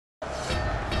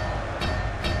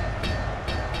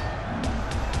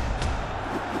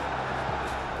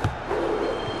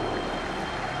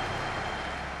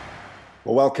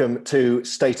Well, welcome to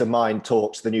State of Mind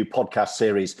Talks, the new podcast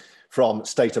series from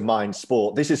State of Mind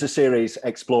Sport. This is a series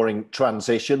exploring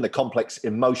transition, the complex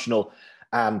emotional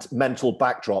and mental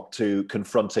backdrop to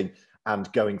confronting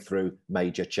and going through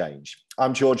major change.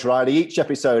 I'm George Riley. Each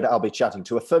episode, I'll be chatting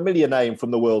to a familiar name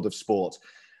from the world of sport.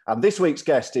 And this week's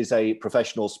guest is a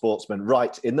professional sportsman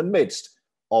right in the midst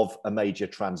of a major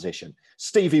transition.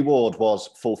 Stevie Ward was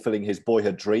fulfilling his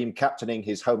boyhood dream, captaining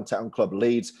his hometown club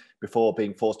Leeds before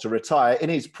being forced to retire in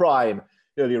his prime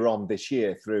earlier on this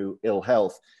year through ill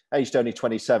health, aged only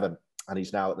 27, and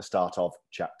he's now at the start of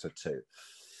chapter 2.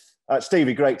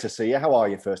 Stevie, great to see you. How are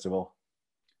you, first of all?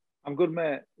 I'm good,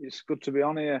 mate. It's good to be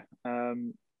on here.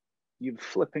 You're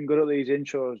flipping good at these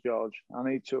intros, George. I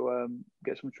need to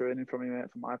get some training from you, mate,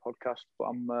 for my podcast. But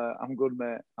I'm good,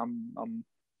 mate.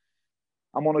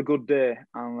 I'm on a good day,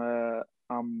 and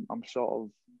I'm sort of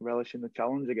relishing the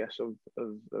challenge, I guess, of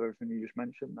everything you just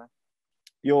mentioned there.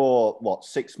 You're,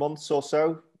 6 months or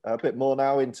so, a bit more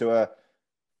now, into a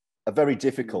very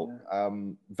difficult,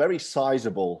 very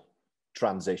sizable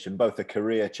transition, both a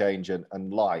career change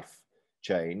and life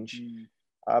change.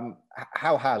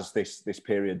 How has this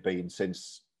period been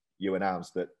since you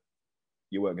announced that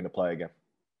you weren't going to play again?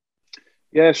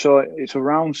 Yeah, so it's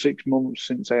around 6 months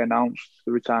since I announced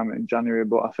the retirement in January,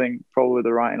 but I think probably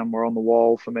the writing were on the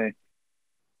wall for me.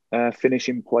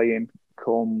 Finishing playing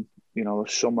come, the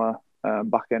summer,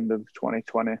 back end of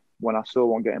 2020, when I still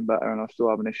wasn't getting better and I was still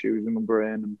having issues with my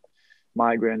brain and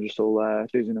migraines are still there,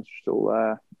 dizziness is still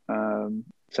there,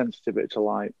 sensitivity to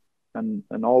light, and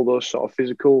all those sort of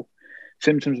physical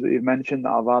symptoms that you've mentioned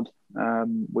that I've had,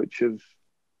 which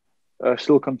are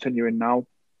still continuing now.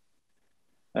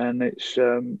 And it's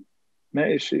I've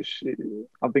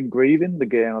been grieving the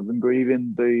game. I've been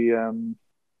grieving the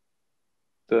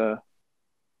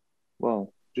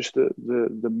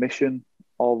mission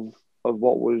of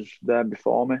what was there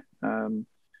before me.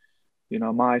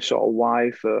 My sort of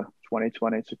why for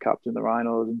 2020 to captain the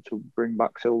Rhinos and to bring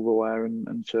back silverware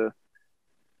and to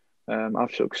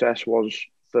have success was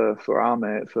for our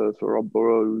mate, for Rob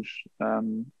Burrows,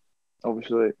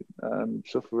 obviously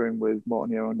suffering with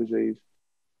motor neuron disease.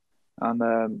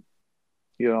 And,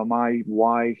 my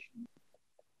why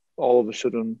all of a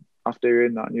sudden, after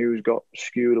hearing that news, got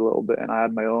skewed a little bit, and I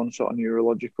had my own sort of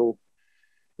neurological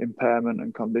impairment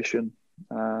and condition.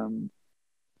 And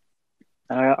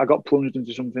I got plunged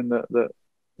into something that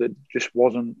just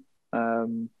wasn't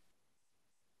something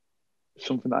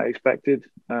that I expected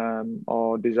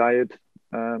or desired.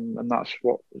 And that's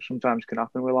what sometimes can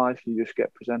happen with life. You just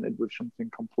get presented with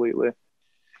something completely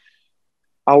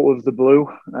out of the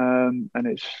blue, and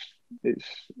it's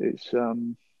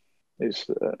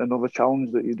another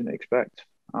challenge that you didn't expect.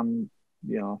 And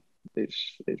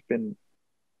it's been,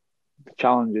 the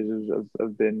challenges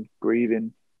have been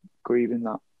grieving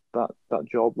that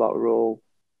job, that role.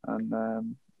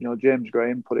 And James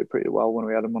Graham put it pretty well when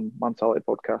we had him on Mentality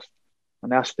podcast,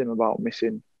 and I asked him about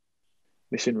missing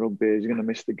rugby. He's going to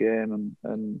miss the game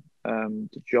and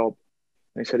the job.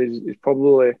 And he said he's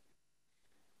probably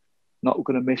not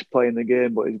going to miss playing the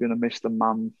game, but he's going to miss the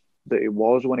man that he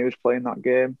was when he was playing that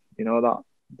game.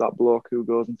 That bloke who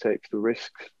goes and takes the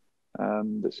risks,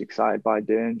 that's excited by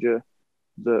danger,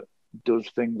 that does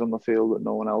things on the field that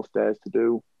no one else dares to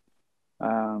do.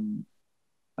 And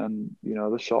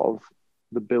the sort of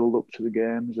the build up to the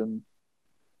games, and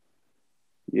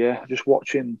just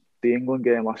watching the England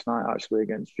game last night actually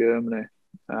against Germany,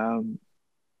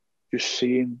 just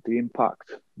seeing the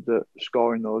impact that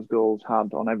scoring those goals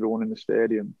had on everyone in the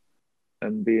stadium,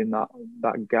 and being that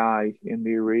guy in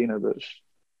the arena that's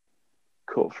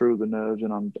cut through the nerves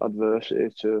and adversity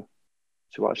to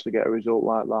actually get a result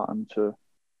like that, and to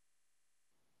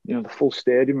the full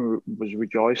stadium was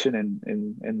rejoicing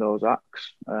in those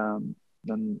acts, and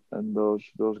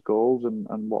those goals,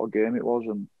 and what a game it was.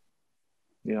 And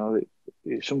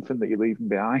it's something that you're leaving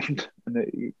behind, and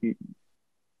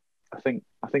I think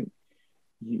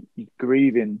you're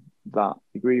grieving that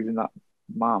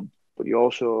man, but you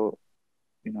also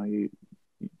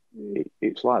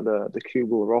it's like the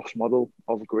Kubler-Ross model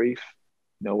of grief.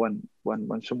 When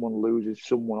someone loses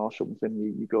someone or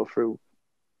something, you go through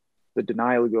the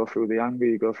denial, you go through the anger,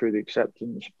 you go through the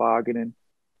acceptance, bargaining.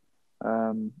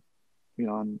 And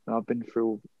I've been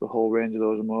through the whole range of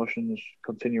those emotions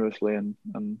continuously, and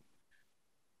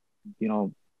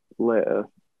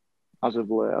as of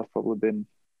late, I've probably been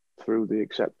through the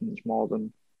acceptance more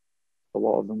than a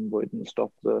lot of them, but it didn't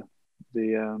stop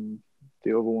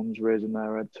the other ones raising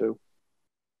their head too.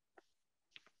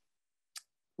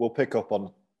 We'll pick up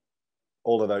on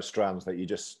all of those strands that you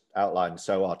just outlined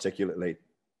so articulately,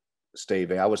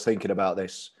 Stevie. I was thinking about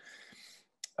this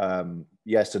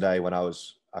yesterday when I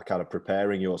was kind of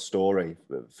preparing your story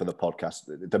for the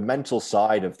podcast. The mental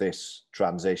side of this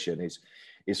transition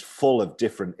is full of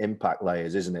different impact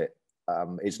layers, isn't it?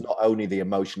 It's not only the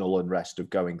emotional unrest of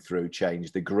going through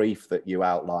change, the grief that you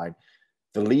outline,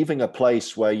 the leaving a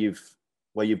place where you've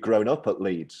grown up at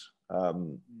Leeds,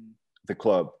 the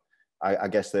club. I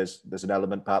guess there's an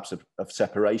element perhaps of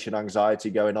separation anxiety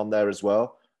going on there as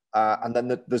well. And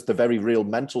then there's the very real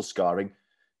mental scarring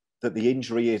that the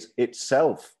injury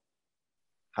itself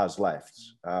has left.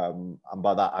 And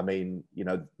by that, I mean,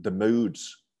 the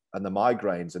moods and the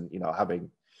migraines and,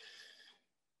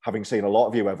 having seen a lot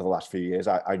of you over the last few years,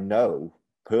 I know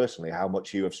personally how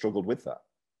much you have struggled with that.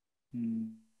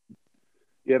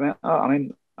 Yeah, man. I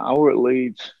mean, I were at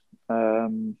Leeds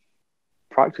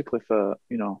practically for,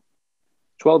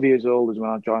 12 years old is when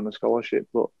I joined the scholarship,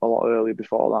 but a lot earlier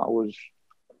before that I was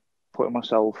putting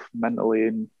myself mentally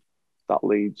in that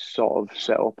Leeds sort of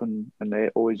set up and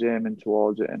always aiming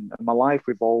towards it. And my life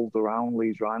revolved around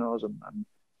Leeds Rhinos and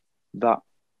that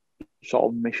sort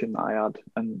of mission that I had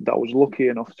and that I was lucky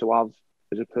enough to have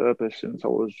as a purpose since I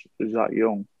was that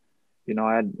young.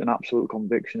 I had an absolute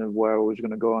conviction of where I was going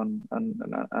to go and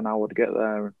I would get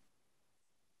there.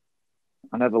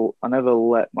 I never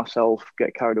let myself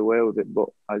get carried away with it, but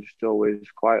I just always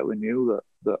quietly knew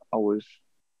that I was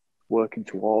working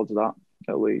towards that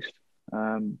at least.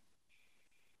 And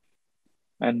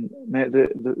mate,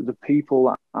 the people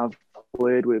that I've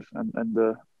played with and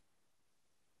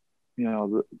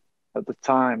at the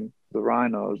time, the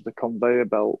Rhinos, the conveyor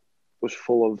belt was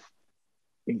full of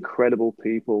incredible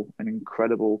people and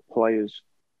incredible players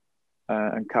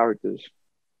and characters.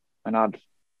 And I'd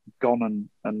gone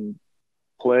and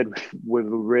played with a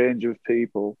range of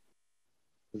people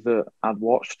that I'd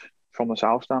watched from the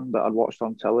South Stand, that I'd watched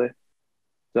on telly,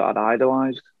 that I'd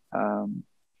idolised.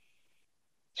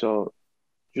 So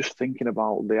just thinking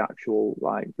about the actual,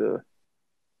 like the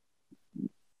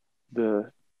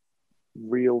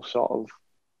real sort of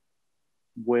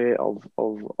weight of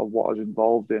what I was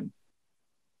involved in.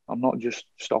 I'm not just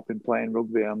stopping playing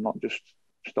rugby. I'm not just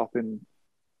stopping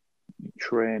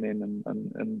training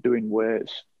and doing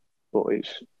weights, but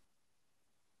it's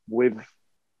with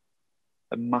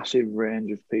a massive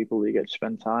range of people that you get to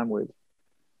spend time with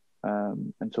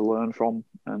and to learn from.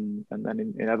 And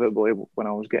then inevitably, when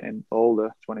I was getting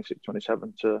older, 26,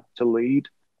 27, to lead,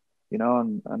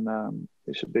 and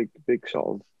it's a big sort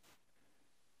of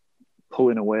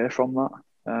pulling away from that.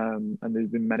 And there's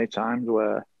been many times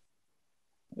where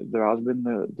there has been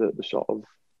the sort of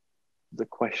the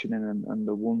questioning and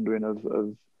the wondering of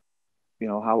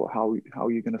how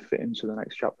you're going to fit into the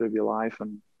next chapter of your life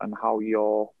and how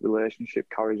your relationship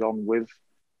carries on with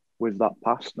that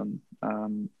past and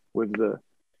with the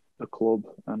club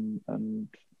and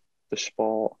the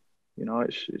sport.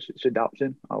 It's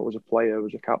adapting. I was a player, I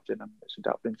was a captain, and it's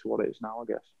adapting to what it is now, I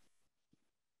guess.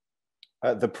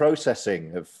 The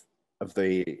processing of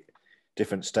the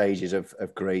different stages of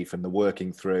grief and the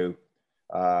working through.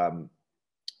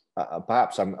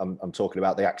 Perhaps I'm talking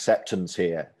about the acceptance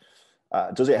here.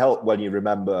 Does it help when you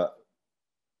remember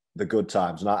the good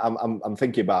times? And I'm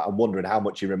thinking about, I'm wondering how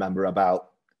much you remember about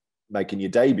making your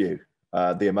debut,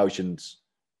 the emotions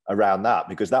around that,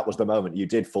 because that was the moment you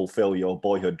did fulfill your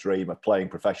boyhood dream of playing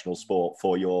professional sport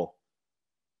for your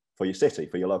city,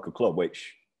 for your local club,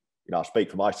 which, I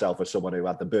speak for myself as someone who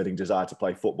had the burning desire to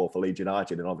play football for Leeds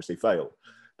United and obviously failed.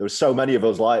 There were so many of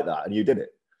us like that, and you did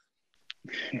it.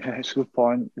 Yeah, it's a good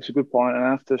point. And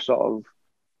I have to sort of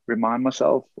remind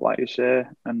myself, like you say,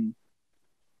 and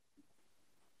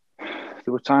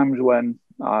there were times when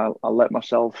I let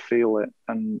myself feel it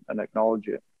and acknowledge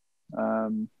it,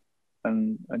 and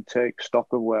take stock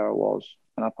of where I was.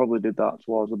 And I probably did that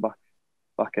towards the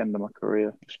back end of my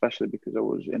career, especially because I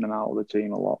was in and out of the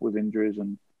team a lot with injuries,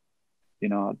 and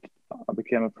I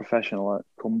became a professional at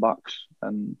comebacks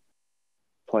and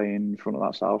playing in front of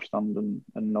that South Stand and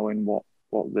knowing what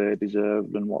they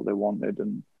deserved and what they wanted,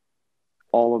 and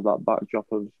all of that backdrop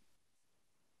of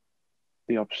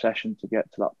the obsession to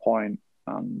get to that point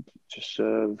and to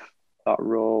serve that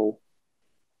role.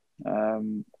 I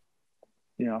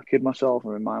kid myself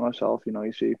and remind myself,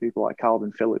 you see people like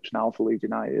Calvin Phillips now for Leeds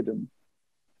United and,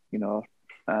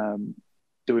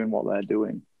 doing what they're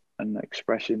doing and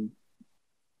expressing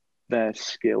their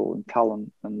skill and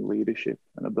talent and leadership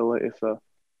and ability for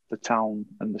the town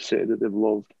and the city that they've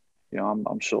loved.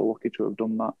 I'm so lucky to have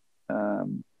done that.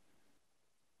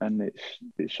 And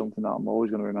it's something that I'm always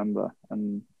going to remember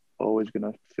and always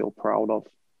going to feel proud of.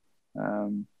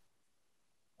 And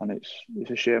it's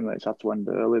a shame that it's had to end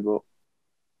early, but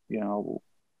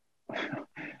I've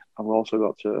also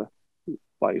got to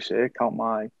like you say, count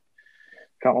my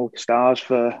lucky stars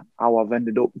for how I've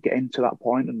ended up getting to that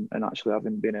point and actually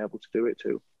having been able to do it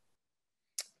too.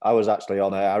 I was actually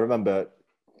on air. I remember.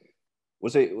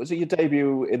 Was it your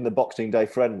debut in the Boxing Day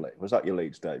friendly? Was that your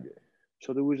Leeds debut?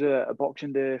 So there was a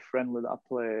Boxing Day friendly that I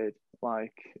played.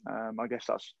 I guess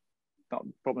that's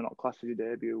probably not classed as your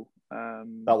debut.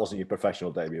 That wasn't your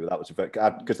professional debut. That was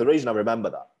because the reason I remember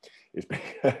that is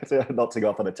because, not to go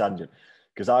off on a tangent,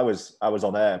 because I was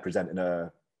on air presenting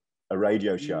a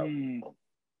radio show. Do you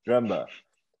remember?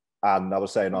 And I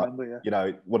was saying,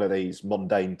 one of these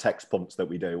mundane text punts that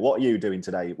we do. What are you doing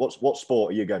today? What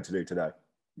sport are you going to do today?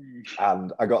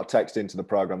 And I got a text into the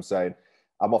program saying,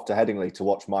 I'm off to Headingley to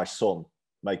watch my son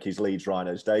make his Leeds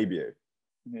Rhinos debut.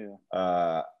 Yeah.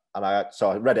 And I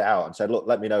read it out and said, look,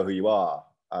 let me know who you are.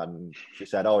 And she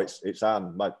said, oh, it's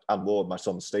Anne Ward, my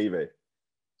son Stevie.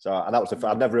 So, and that was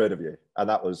I'd never heard of you. And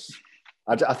that was,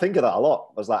 I think of that a lot.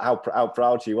 I was like, how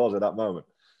proud she was at that moment.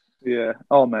 Yeah.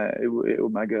 Oh, mate, it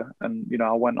was mega. And,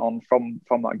 I went on from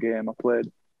that game. I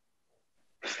played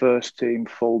first team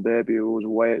full debut. It was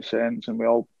away at Saints, and we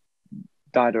all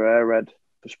dyed our hair red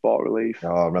for sport relief. Oh,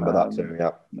 I remember that too,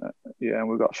 yeah. Yeah, and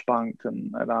we got spanked,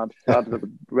 and I had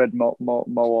the red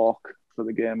mohawk for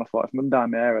the game. I thought, if I'm going to dye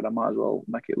my hair red, I might as well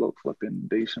make it look flipping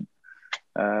decent.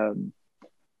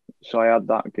 So I had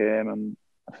that game, and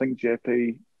I think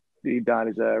JP, he dyed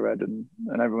his hair red, and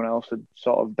everyone else had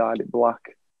sort of dyed it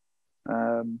black.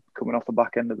 Coming off the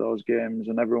back end of those games,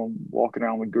 and everyone walking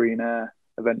around with green hair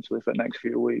eventually for the next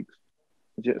few weeks.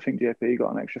 I think JP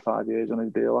got an extra 5 years on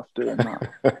his deal after doing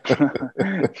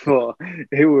that. But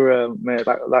he were mate,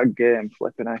 that game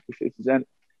flipping heck. If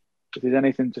there's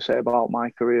anything to say about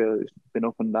my career, it's been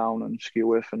up and down and skew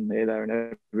with and here, there,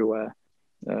 and everywhere.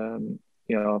 Making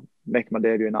my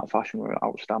debut in that fashion were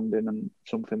outstanding and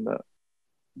something that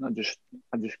I just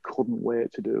couldn't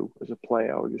wait to do as a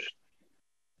player. I was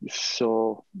just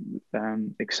so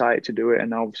excited to do it,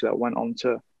 and obviously I went on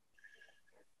to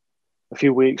a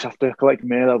few weeks after collecting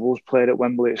my A-levels, played at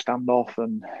Wembley at Standoff,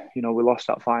 and we lost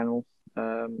that final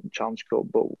Challenge Cup,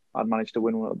 but I'd managed to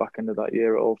win one at the back end of that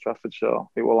year at Old Trafford. So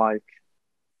it was like,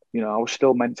 I was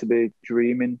still meant to be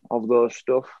dreaming of those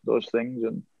things,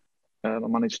 and I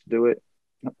managed to do it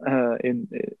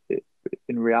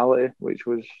in reality, which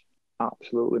was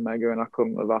absolutely mega, and I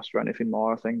couldn't have asked for anything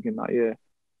more, I think, in that year.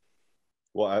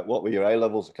 What were your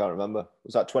A-levels? I can't remember.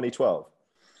 Was that 2012?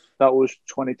 That was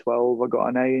 2012. I got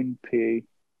an A in PE,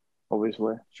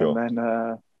 obviously. Sure. And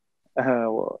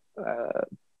then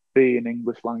B in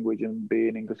English language and B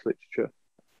in English literature.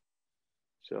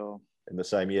 So in the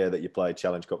same year that you played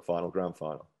Challenge Cup final, grand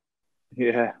final.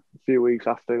 Yeah, a few weeks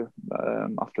after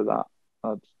that,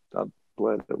 I'd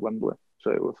played at Wembley.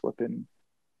 So it was flipping.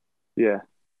 Yeah,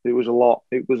 it was a lot.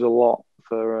 It was a lot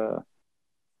for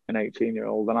an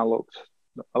 18-year-old, and I looked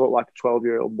like a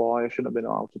 12-year-old boy. I shouldn't have been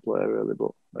allowed to play really,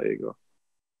 but there you go.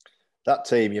 That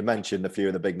team, you mentioned a few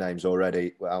of the big names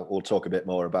already. Well, we'll talk a bit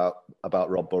more about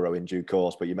Rob Burrow in due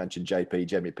course, but you mentioned JP,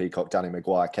 Jamie Peacock, Danny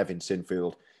Maguire, Kevin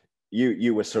Sinfield.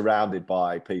 You were surrounded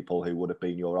by people who would have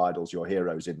been your idols, your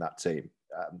heroes in that team.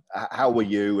 How were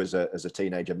you as a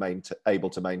teenager able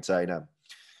to maintain a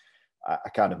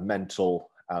kind of mental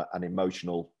and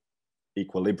emotional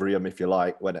equilibrium, if you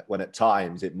like, when at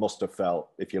times it must have felt,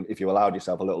 if you allowed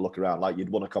yourself a little look around, like you'd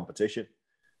won a competition?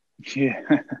 Yeah,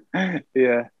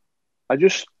 yeah. I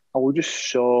was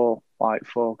just so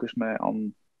focused, mate,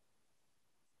 on.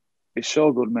 It's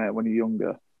so good, mate, when you're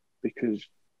younger, because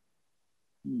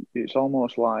it's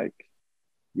almost like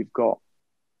you're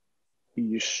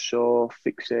so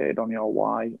fixated on your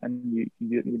why, and you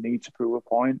need to prove a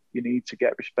point. You need to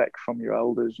get respect from your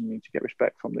elders. You need to get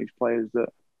respect from these players that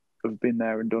have been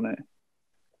there and done it.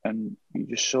 And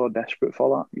you're just so desperate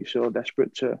for that. You're so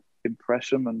desperate to impress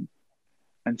them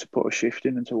and to put a shift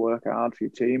in and to work hard for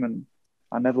your team. And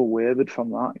I never wavered from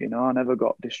that. I never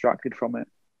got distracted from it.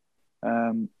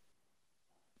 And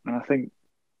I think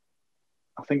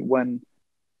when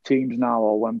teams now,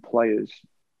 or when players,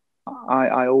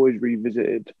 I always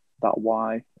revisited that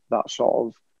why, that sort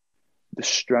of the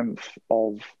strength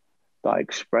of that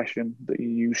expression that you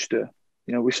used to.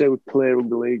 We say we play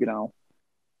rugby league now,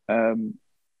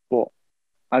 but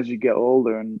as you get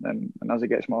older and as it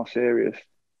gets more serious,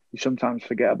 you sometimes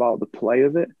forget about the play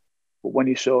of it. But when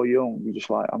you're so young, you're just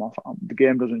like, the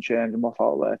game doesn't change. I'm off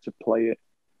out there to play it.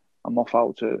 I'm off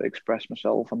out to express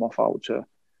myself. I'm off out to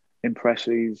impress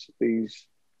these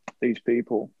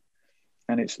people.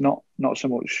 And it's not so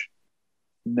much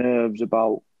nerves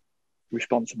about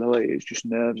responsibility. It's just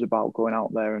nerves about going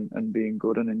out there and being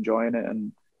good and enjoying it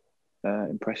and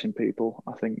impressing people.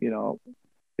 I think,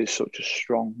 it's such a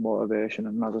strong motivation.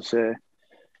 And as I say,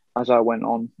 as I went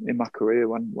on in my career,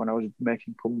 when I was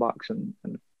making comebacks and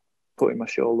putting my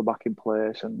shoulder back in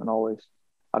place and all this,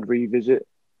 I'd revisit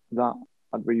that.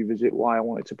 I'd revisit why I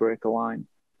wanted to break a line,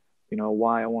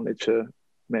 why I wanted to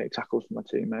make tackles for my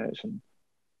teammates, and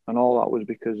all that was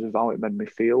because of how it made me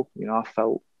feel. I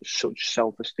felt such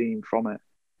self-esteem from it,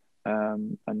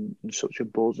 and such a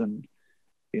buzz and,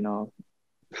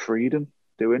 freedom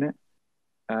doing it.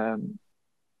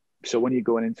 So when you're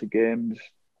going into games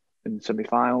in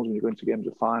semi-finals, when you're going to games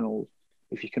at finals,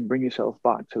 if you can bring yourself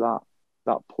back to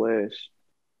that place,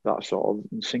 that sort of,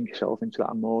 and sink yourself into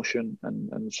that emotion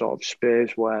and sort of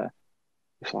space where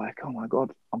it's like, oh my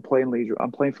God, I'm playing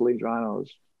for Leeds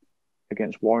Rhinos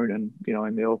against Warrington,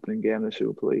 in the opening game of the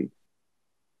Super League.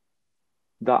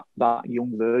 That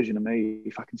young version of me,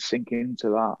 if I can sink into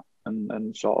that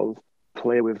and sort of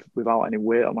play without any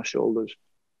weight on my shoulders,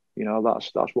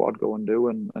 that's what I'd go and do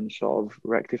and sort of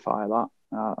rectify that.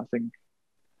 I think,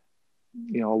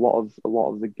 a lot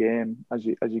of the game as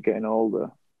you're getting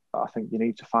older, I think you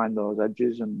need to find those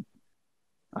edges, and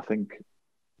I think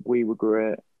we were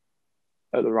great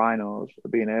at the Rhinos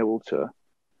of being able to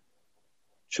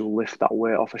lift that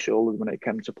weight off our shoulders when it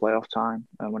came to playoff time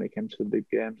and when it came to the big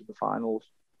games and the finals,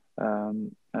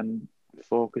 and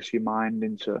focus your mind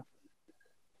into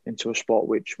a sport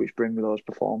which brings those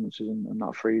performances and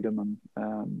that freedom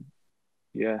and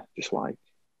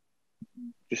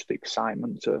just the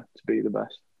excitement to be the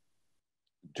best.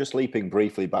 Just leaping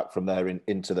briefly back from there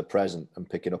into the present and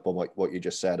picking up on what you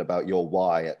just said about your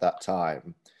why at that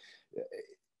time,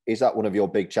 is that one of your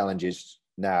big challenges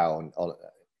now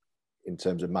in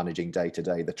terms of managing day to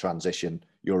day, the transition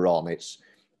you're on? It's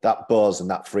that buzz and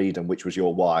that freedom, which was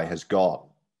your why, has gone.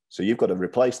 So you've got to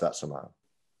replace that somehow.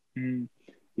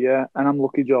 Yeah, and I'm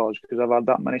lucky, George, because I've had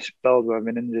that many spells where I've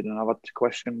been injured and I've had to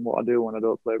question what I do when I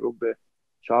don't play rugby.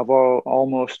 So I've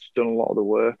almost done a lot of the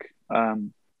work.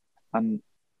 And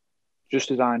just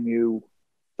as I knew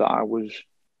that I was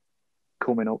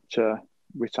coming up to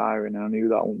retiring and I knew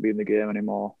that I wouldn't be in the game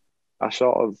anymore, I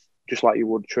sort of, just like you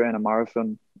would train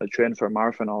for a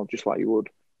marathon, or just like you would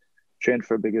train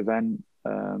for a big event,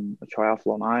 a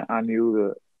triathlon, I knew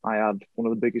that I had one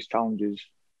of the biggest challenges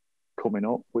coming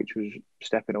up, which was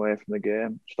stepping away from the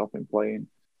game, stopping playing,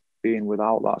 being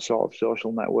without that sort of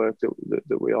social network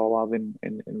that we all have in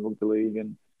rugby league,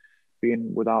 and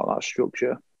being without that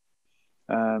structure.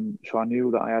 So I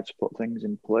knew that I had to put things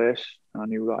in place. I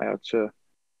knew that I had to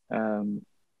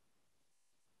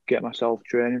get myself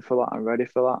training for that and ready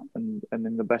for that, and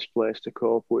in the best place to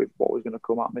cope with what was going to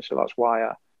come at me. So that's why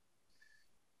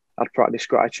I'd practice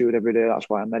gratitude every day. That's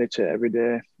why I meditate every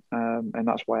day. And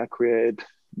that's why I created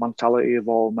Mentality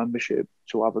Evolve membership,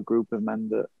 to have a group of men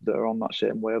that are on that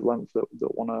same wavelength, that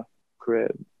want to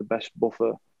create the best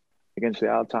buffer against the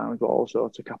hard times, but also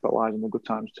to capitalise on the good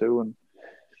times too. And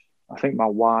I think my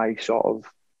why sort of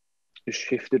has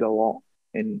shifted a lot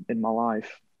in my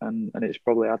life, and it's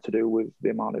probably had to do with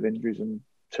the amount of injuries and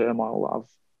turmoil that I've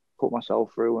put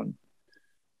myself through. And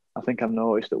I think I've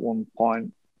noticed at one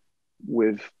point,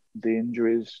 with the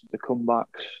injuries, the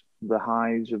comebacks, the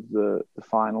highs of the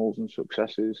finals and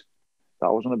successes, that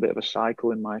I was on a bit of a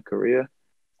cycle in my career,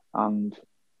 and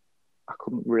I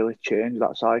couldn't really change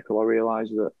that cycle. I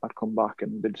realised that I'd come back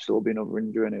and there'd still be another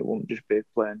injury, and it wouldn't just be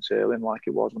plain sailing like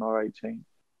it was when I was 18.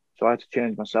 So I had to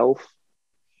change myself,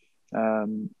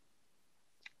 because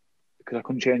I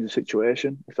couldn't change the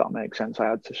situation, if that makes sense. I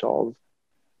had to sort of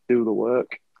do the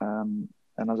work. And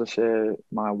as I say,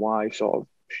 my why sort of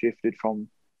shifted from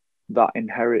that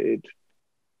inherited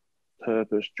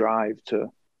purpose, drive,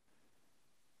 to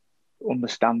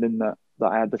understanding that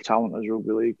I had the talent as a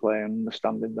rugby league player, and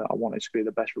understanding that I wanted to be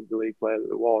the best rugby league player that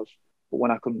there was. But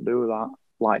when I couldn't do that,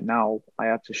 like now, I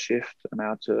had to shift, and I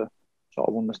had to sort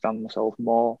of understand myself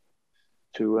more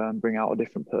to bring out a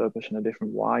different purpose and a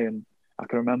different why. And I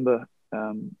can remember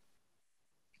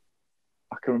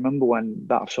when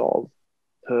that sort of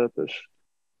purpose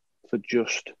for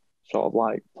just sort of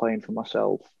like playing for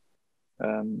myself,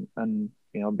 and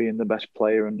being the best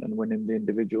player and winning the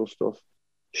individual stuff,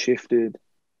 shifted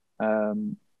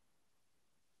to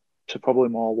probably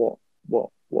more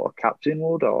what a captain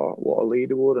would, or what a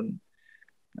leader would. And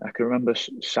I can remember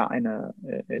sat in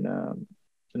an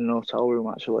hotel room,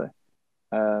 actually.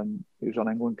 It was on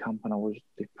England camp, and I was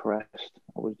depressed.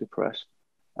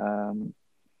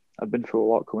 I'd been through a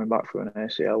lot coming back from an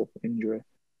ACL injury.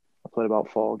 I played about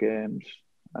 4 games,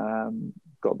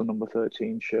 got the number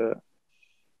 13 shirt,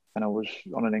 and I was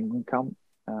on an England camp.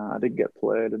 I didn't get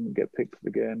played, didn't get picked for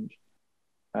the games.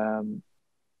 And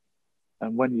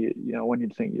when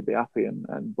you'd think you'd be happy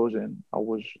and buzzing, I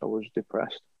was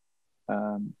depressed.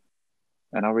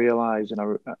 And I realised,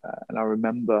 and I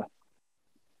remember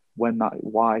when that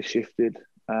why shifted,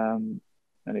 and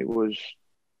it was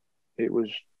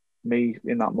me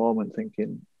in that moment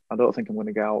thinking, I don't think I'm going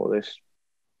to get out of this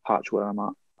patch where I'm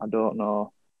at. I don't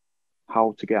know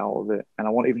how to get out of it, and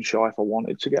I wasn't even sure if I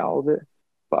wanted to get out of it.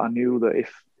 But I knew that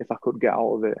if I could get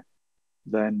out of it,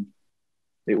 then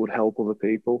it would help other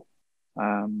people.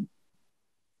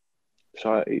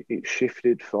 So it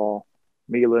shifted for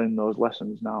me learning those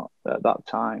lessons now at that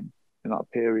time, in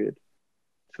that period,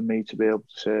 for me to be able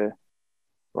to say,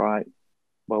 right,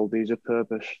 well, there's a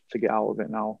purpose to get out of it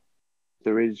now.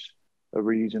 There is a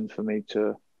reason for me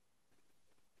to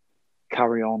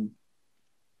carry on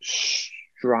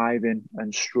striving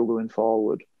and struggling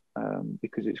forward,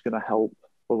 because it's going to help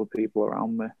other people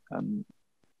around me. And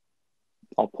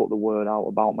I'll put the word out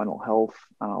about mental health,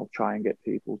 and I'll try and get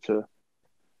people to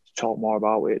talk more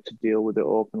about it, to deal with it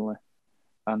openly.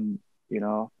 And,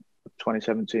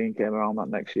 2017 came around that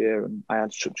next year, and I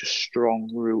had such a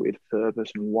strong rooted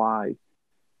purpose and why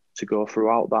to go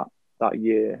throughout that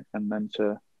year, and then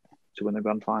to win the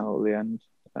grand final at the end.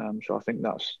 So I think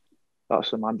that's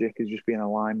the magic, is just being in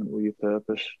alignment with your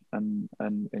purpose and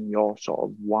your sort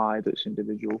of why that's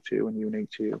individual to you and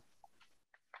unique to you.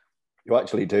 You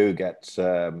actually do get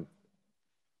a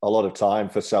lot of time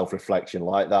for self-reflection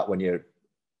like that when you're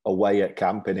away at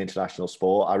camp in international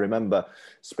sport. I remember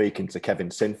speaking to Kevin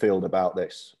Sinfield about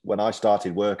this when I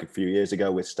started work a few years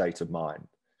ago with State of Mind.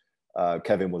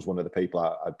 Kevin was one of the people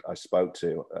I spoke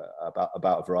to about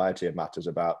a variety of matters,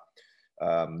 about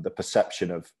the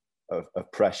perception of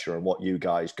pressure and what you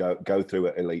guys go through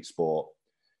at elite sport.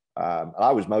 And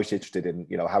I was most interested in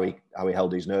how he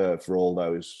held his nerve for all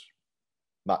those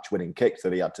match-winning kicks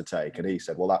that he had to take. And he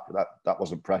said, well, that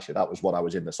wasn't pressure. That was what I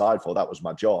was in the side for. That was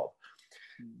my job.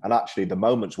 And actually, the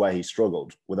moments where he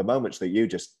struggled were the moments that you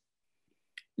just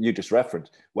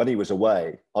referenced, when he was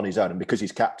away on his own. And because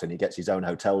he's captain, he gets his own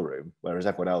hotel room, whereas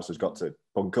everyone else has got to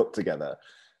bunk up together.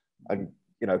 And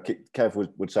Kev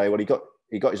would say, well, he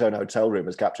got his own hotel room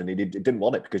as captain. He didn't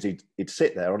want it because he'd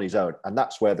sit there on his own, and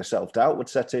that's where the self-doubt would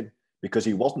set in, because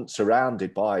he wasn't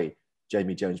surrounded by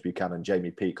Jamie Jones Buchanan, Jamie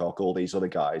Peacock, all these other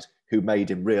guys who made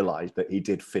him realise that he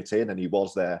did fit in and he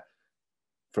was there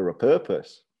for a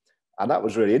purpose. And that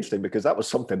was really interesting, because that was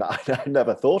something that I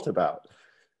never thought about.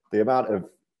 The amount of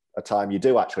a time you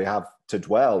do actually have to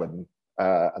dwell, and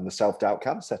the self-doubt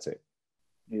can set in.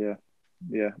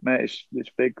 Yeah, mate, it's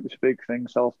big. It's a big thing,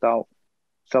 self-doubt,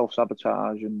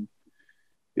 self-sabotage. And,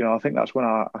 I think that's when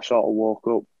I sort of woke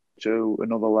up to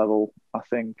another level, I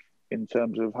think, in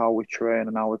terms of how we train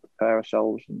and how we prepare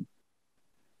ourselves, and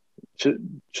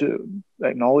to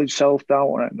acknowledge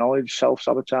self-doubt and acknowledge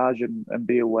self-sabotage, and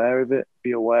be aware of it,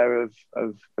 be aware of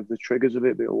the triggers of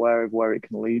it, be aware of where it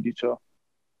can lead you to,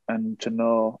 and to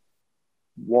know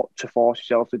what to force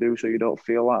yourself to do so you don't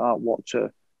feel like that,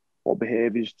 what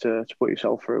behaviours to put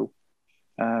yourself through.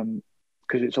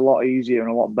 Because it's a lot easier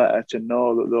and a lot better to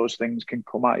know that those things can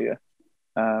come at you.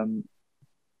 And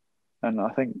I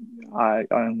think I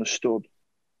understood,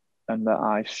 and that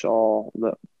I saw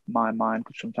that my mind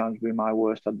could sometimes be my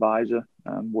worst advisor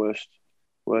and worst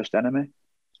enemy.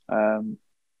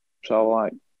 So,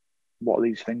 like, what are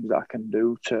these things that I can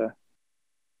do to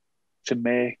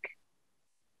make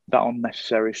that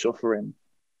unnecessary suffering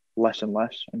less and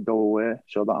less and go away,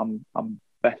 so that I'm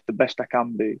the best I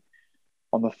can be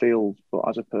on the field, but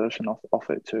as a person off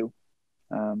it too.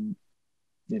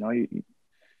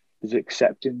 There's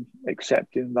accepting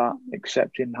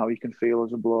how you can feel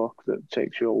as a bloke, that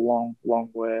takes you a long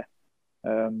way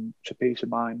to peace of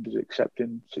mind. Is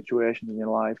accepting situations in your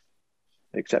life,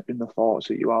 accepting the thoughts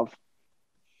that you have,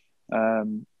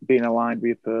 being aligned with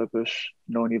your purpose,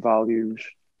 knowing your values,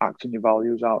 acting your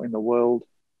values out in the world,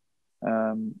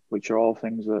 which are all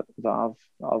things that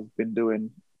I've been doing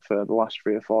for the last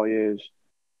 3 or 4 years,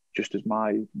 just as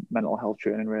my mental health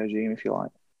training regime, if you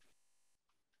like.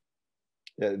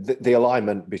 The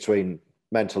alignment between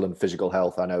mental and physical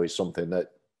health, I know, is something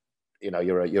that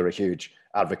you're a huge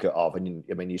advocate of, and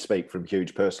I mean, you speak from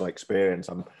huge personal experience.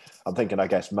 I'm thinking, I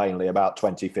guess, mainly about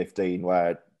 2015,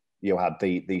 where you had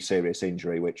the serious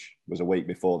injury, which was a week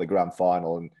before the grand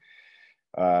final,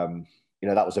 and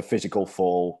that was a physical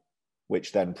fall,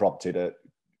 which then prompted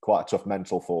quite a tough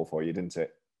mental fall for you, didn't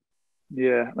it?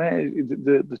 Yeah,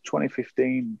 the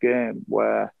 2015 game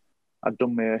where I'd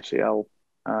done my ACL.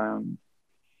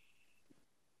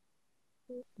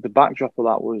 The backdrop of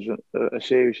that was a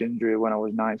serious injury when I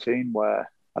was 19,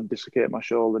 where I'd dislocated my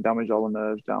shoulder, damaged all the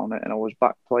nerves down it, and I was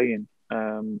back playing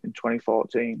in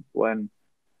 2014 when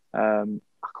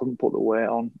I couldn't put the weight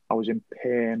on. I was in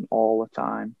pain all the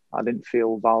time. I didn't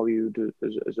feel valued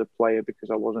as a player because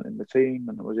I wasn't in the team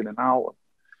and I was in and out.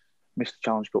 Missed the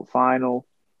Challenge Cup final.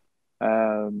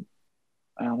 And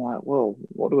I'm like, well,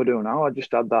 what do I do now? I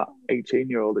just had that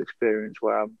 18-year-old experience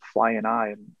where I'm flying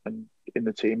high and in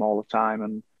the team all the time.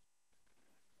 And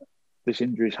this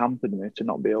injury's hampered me to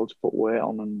not be able to put weight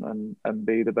on and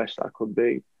be the best I could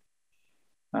be.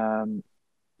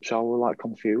 So I was like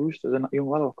confused. As a young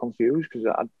lad, I was confused because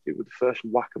it was the first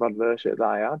whack of adversity that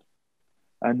I had.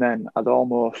 And then I'd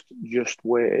almost just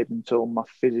waited until my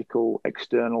physical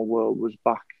external world was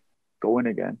back going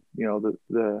again. You know,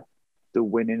 the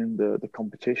winning and the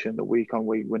competition, the week on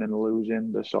week winning and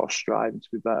losing, the sort of striving to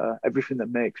be better, everything that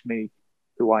makes me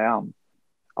who I am.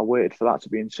 I waited for that to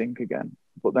be in sync again.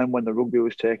 But then when the rugby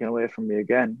was taken away from me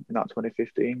again in that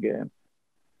 2015 game,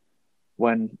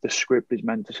 when the script is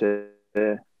meant to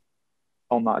say,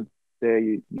 on that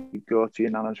day, you go to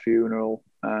your nana's funeral,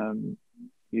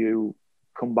 you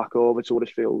come back over to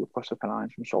Huddersfield across the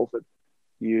Pennines from Salford.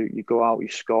 You go out, you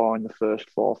score in the first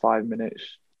 4 or 5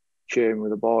 minutes, cheering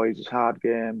with the boys. It's a hard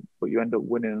game, but you end up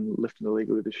winning and lifting the league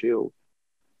with the Shield.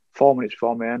 4 minutes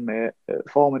before the end,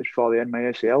 my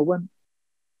ACL went.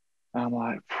 And I'm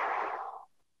like,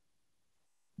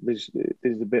 there's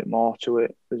a bit more to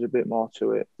it. There's a bit more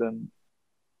to it than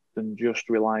just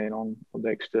relying on the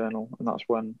external. And that's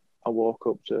when I woke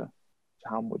up to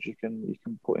how much you can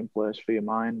put in place for your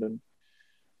mind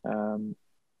and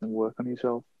work on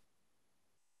yourself.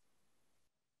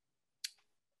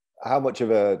 How much of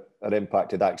an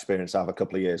impact did that experience have a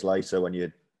couple of years later when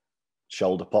your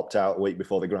shoulder popped out a week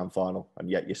before the grand final and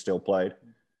yet you still played?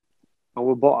 I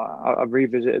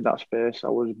revisited that space. I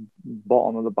was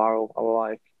bottom of the barrel. I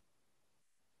was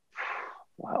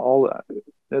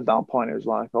at that point, it was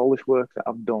like all this work that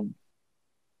I've done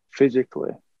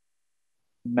physically,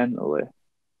 mentally,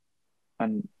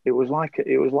 and it was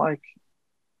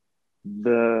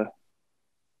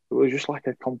just like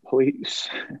a complete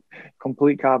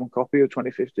carbon copy of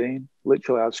 2015.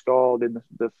 Literally, I scored in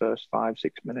the first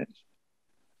 5-6 minutes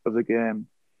of the game,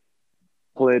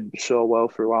 played so well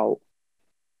throughout.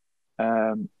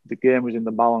 The game was in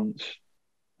the balance,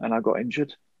 and I got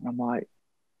injured. And I'm like,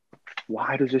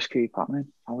 why does this keep happening?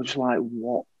 I was just like,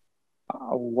 what?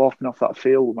 I was walking off that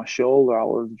field with my shoulder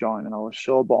out of joint, and I was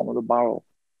so bottom of the barrel.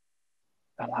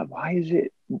 I'm like,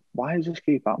 why does this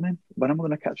keep happening? When am I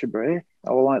going to catch a break?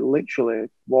 I was like literally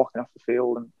walking off the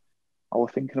field, and I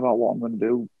was thinking about what I'm going to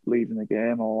do leaving the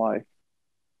game. I was like,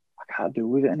 I can't do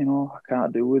with it anymore. I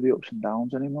can't do with the ups and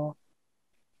downs anymore.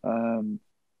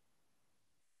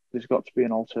 There's got to be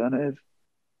an alternative.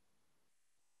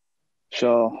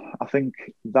 So I think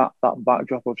that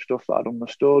backdrop of stuff that I'd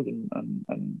understood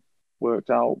and worked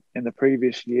out in the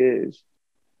previous years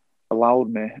allowed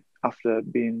me, after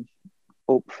being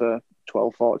up for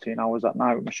 12, 14 hours that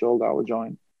night with my shoulder out of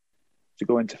joint, to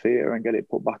go into theatre and get it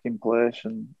put back in place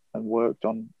and worked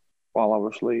on while I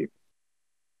was asleep.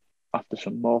 After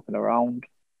some moping around,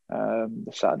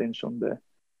 the Saturday and Sunday,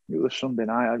 it was Sunday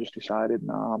night, I just decided,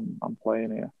 nah, I'm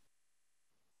playing here.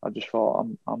 I just thought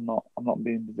I'm not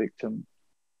being the victim.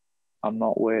 I'm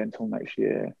not waiting until next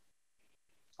year.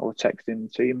 I was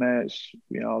texting teammates,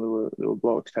 you know, there were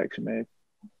blokes texting me,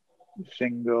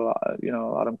 Singo, you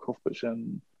know, Adam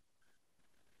Cuthbertson,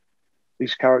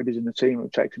 these characters in the team were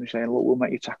texting me saying, look, we'll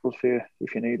make you tackles for you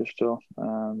if you need us to.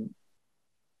 And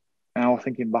I was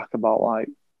thinking back about like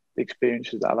the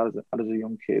experiences that I had as a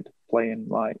young kid, playing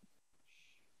when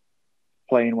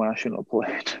I shouldn't have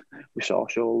played with sore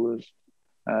shoulders.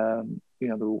 You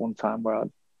know, there was one time where I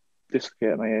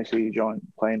dislocated my AC joint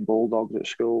playing Bulldogs at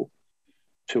school.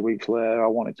 2 weeks later, I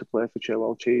wanted to play for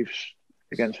Chilwell Chiefs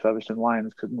against Featherstone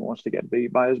Lions because I didn't want to get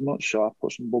beat by as much. So I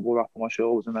put some bubble wrap on my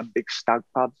shoulders and then big stag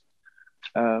pads.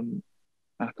 I can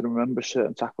remember a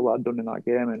certain tackle that I'd done in that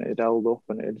game, and it had held up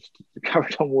and it had just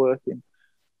carried on working.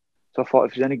 So I thought,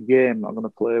 if there's any game I'm going to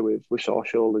play with sore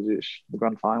shoulders, it's the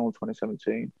grand final in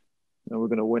 2017. And we're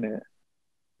going to win it.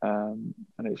 And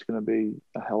it's going to be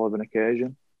a hell of an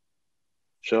occasion.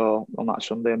 So on that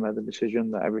Sunday, I made the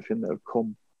decision that everything that had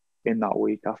come in that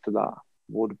week after that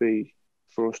would be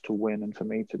for us to win and for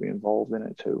me to be involved in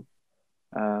it too.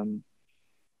 So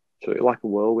it was like a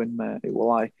whirlwind, mate. It was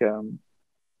like,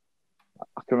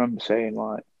 I can remember saying,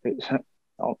 like, it's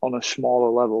on a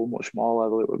smaller level, much smaller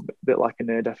level, it was a bit like a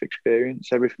near-death experience,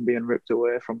 everything being ripped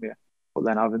away from you, but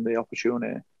then having the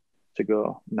opportunity to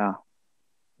go, nah,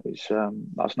 it's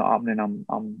that's not happening.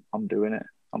 I'm doing it.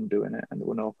 I'm doing it, and there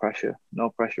was no pressure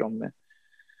on me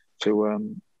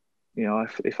to you know,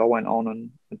 if I went on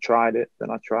and tried it,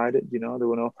 then I tried it. You know, there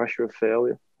was no pressure of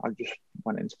failure. I just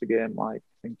went into the game like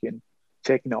thinking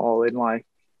taking it all in like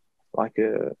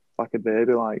a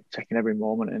baby, like taking every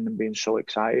moment in and being so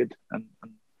excited and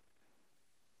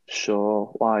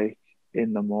so like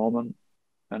in the moment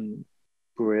and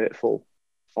grateful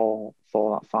for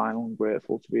that final and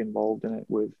grateful to be involved in it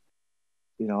with,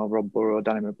 you know, Rob Burrow,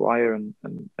 Danny Maguire, and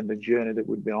the journey that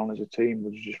we'd been on as a team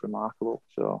was just remarkable.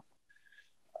 So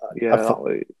yeah,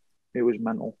 it was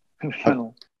mental. It was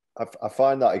mental. I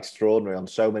find that extraordinary on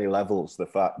so many levels. The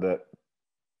fact that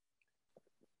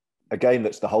a game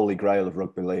that's the holy grail of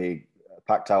rugby league,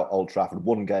 packed out Old Trafford,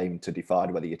 one game to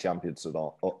define whether you're champions or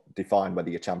not, or define whether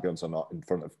you're champions or not in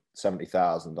front of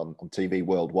 70,000 on TV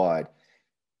worldwide.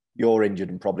 You're injured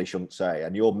and probably shouldn't say,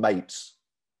 and your mates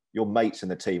in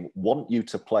the team want you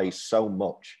to play so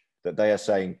much that they are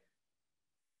saying,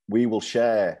 we will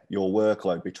share your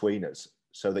workload between us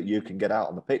so that you can get out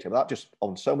on the pitch. And that just,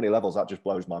 on so many levels, that just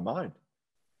blows my mind.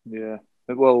 Yeah.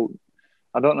 Well,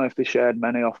 I don't know if they shared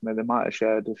many off me. They might have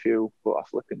shared a few, but I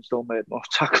flipping still made more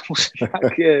tackles in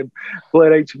that game.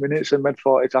 Played 80 minutes and made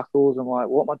 40 tackles. I'm like,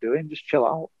 what am I doing? Just chill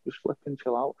out. Just flipping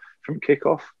chill out. From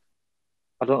kickoff,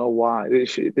 I don't know why.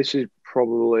 This is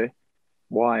probably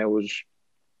why I was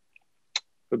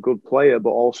a good player, but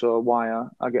also why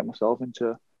I get myself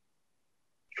into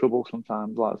trouble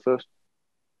sometimes. Like first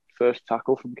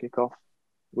tackle from kickoff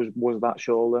was that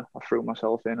shoulder. I threw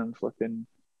myself in and flipping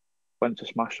went to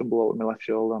smash some blow with my left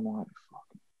shoulder. I'm like, fuck.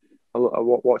 I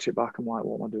watch it back. I'm like,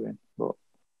 what am I doing? But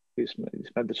it's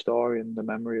made the story and the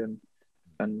memory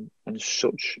and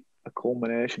such a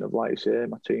culmination of, like you say,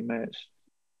 my teammates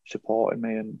supporting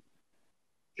me and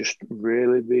just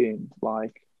really being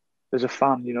like, as a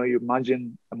fan, you know, you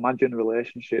imagine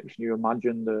relationships, you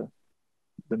imagine the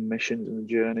missions and the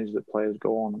journeys that players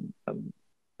go on, and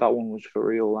that one was for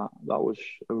real. That was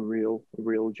a real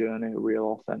journey, a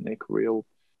real authentic, real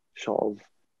sort of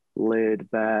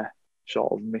laid bare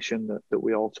sort of mission that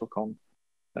we all took on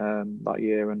that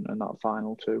year and that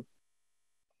final too.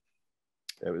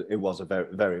 It was a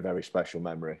very, very, very special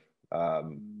memory.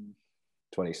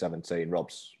 2017,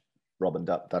 Rob and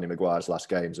Danny Maguire's last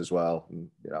games as well. And,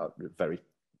 you know, very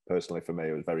personally for me,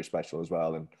 it was very special as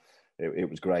well. And it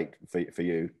was great for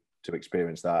you to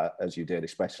experience that as you did,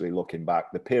 especially looking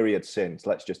back. The period since,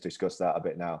 let's just discuss that a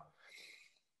bit now.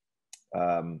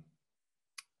 And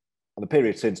the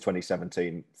period since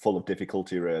 2017, full of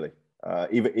difficulty, really.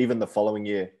 Even the following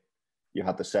year, you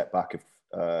had the setback of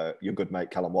your good mate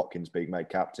Callum Watkins being made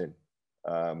captain.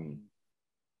 That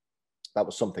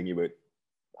was something you were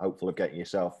hopeful of getting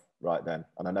yourself right then.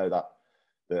 And I know that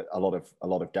a lot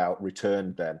of doubt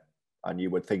returned then, and you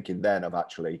were thinking then of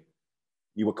actually,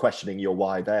 you were questioning your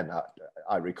why then.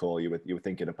 I recall you were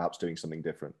thinking of perhaps doing something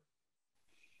different.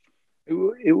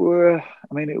 It were a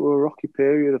rocky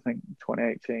period. I think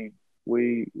 2018.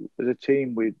 We, as a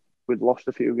team, we'd lost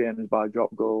a few games by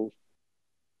drop goals,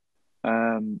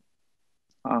 and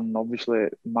obviously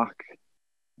Mac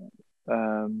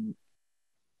had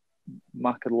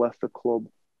left the club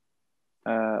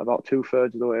about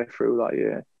 2/3 of the way through that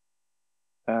year,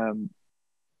 and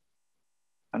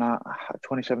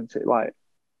 2017, like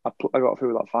I got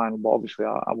through that final, but obviously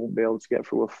I won't be able to get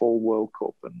through a full World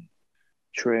Cup and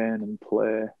train and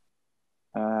play.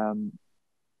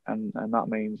 And that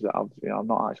means that I've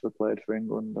not actually played for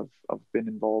England. I've been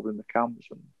involved in the camps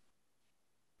and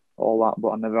all that,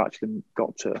 but I never actually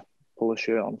got to pull a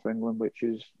shirt on for England, which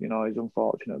is, you know, is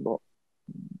unfortunate, but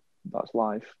that's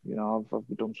life. You know, I've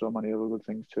done so many other good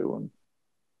things too,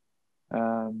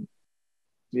 and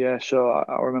yeah. So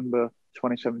I remember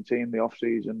 2017, the off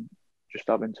season, just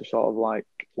having to sort of like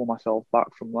pull myself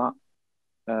back from that,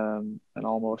 and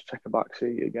almost take a back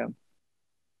seat again.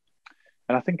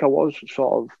 And I think I was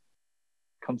sort of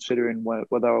considering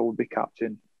whether I would be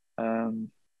captain. But,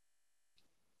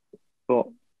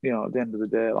 you know, at the end of the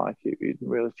day, like, it didn't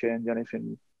really change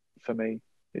anything for me.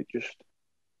 It just,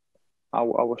 I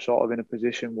was sort of in a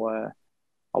position where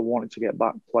I wanted to get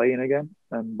back playing again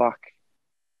and back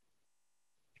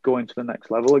going to the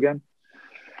next level again.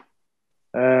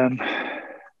 But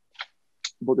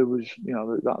there was, you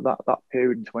know, that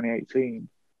period in 2018,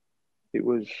 it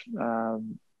was,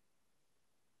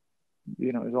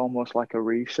 you know, it was almost like a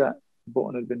reset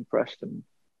button had been pressed, and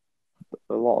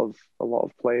a lot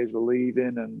of players were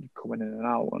leaving and coming in and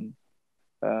out, and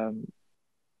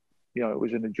you know, it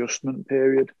was an adjustment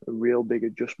period, a real big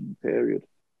adjustment period,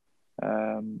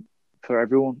 for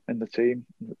everyone in the team,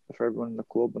 for everyone in the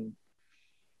club, and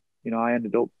you know, I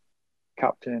ended up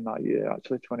captaining that year,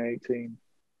 actually 2018,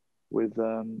 with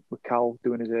Cal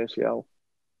doing his ACL.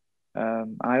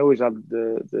 I always had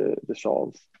the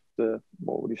sort of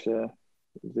what would you say,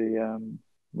 the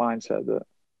mindset that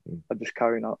I'd just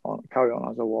carry on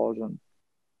as I was,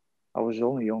 I was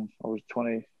only young. I was 20,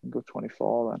 I think I was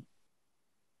 24 then.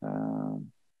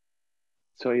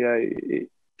 So yeah,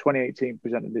 2018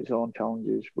 presented its own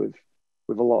challenges with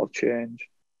a lot of change,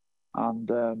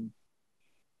 and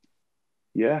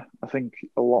yeah, I think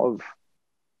a lot of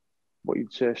what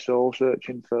you'd say soul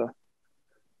searching for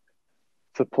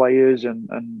players,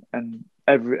 and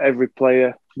every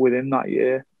player within that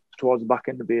year towards the back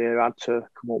end of the year had to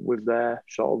come up with their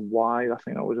sort of why. I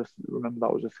think remember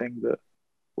that was a thing that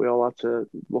we all had to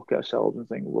look at ourselves and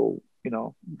think, well,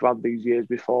 we've had these years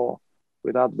before.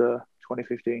 We'd had the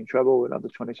 2015 treble, we'd had the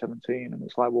 2017, and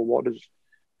it's like, well, what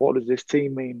does this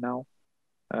team mean now?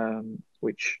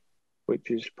 Which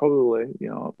is probably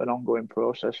an ongoing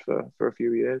process for a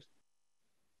few years.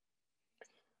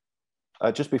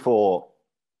 Just before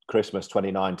Christmas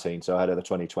 2019, so ahead of the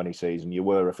 2020 season, you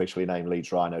were officially named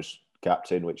Leeds Rhinos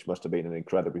captain, which must have been an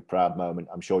incredibly proud moment.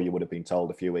 I'm sure you would have been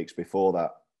told a few weeks before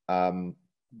that. And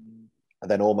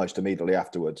then almost immediately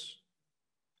afterwards,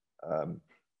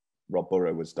 Rob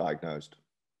Burrow was diagnosed.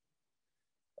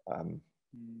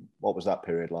 What was that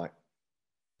period like?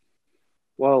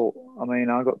 Well, I mean,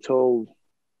 I got told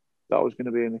that I was going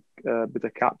to be the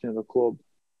captain of the club.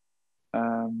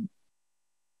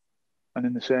 And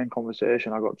in the same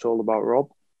conversation, I got told about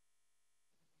Rob.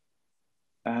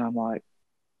 And I'm like,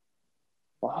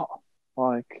 what?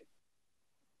 Like,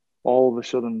 all of a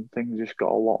sudden, things just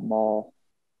got a lot more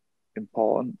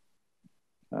important.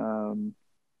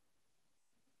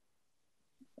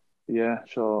 Yeah,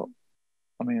 so,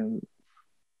 I mean,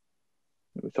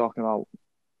 we're talking about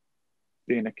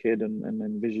being a kid and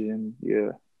envisioning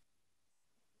your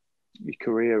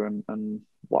career and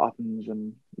what happens,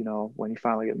 and when you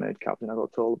finally get made captain, I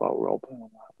got told about Rob, and I'm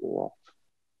like, what?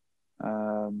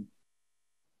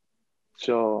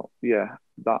 So yeah,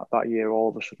 that year all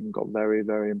of a sudden got very,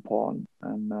 very important,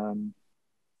 and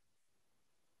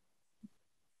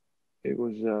it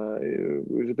was a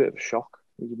bit of a shock.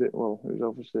 It was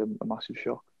obviously a massive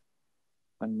shock,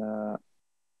 and I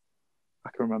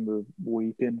can remember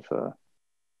weeping for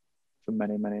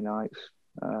many, many nights,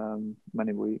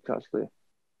 many weeks actually,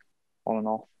 on and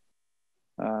off.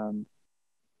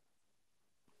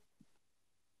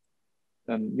 And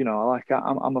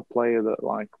I'm a player that,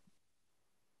 like,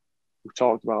 we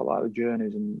talked about, like, the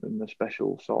journeys and the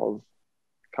special sort of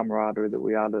camaraderie that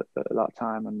we had at that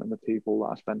time, and the people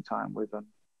that I spent time with, and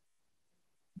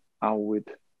how we'd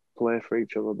play for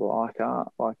each other. But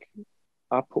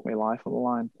I put my life on the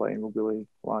line playing rugby league,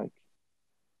 like,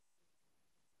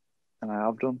 and I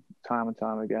have done time and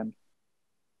time again.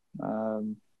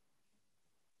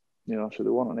 So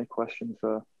there wasn't any question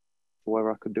for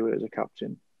whether I could do it as a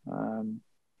captain,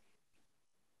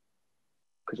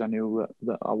 because I knew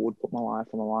that I would put my life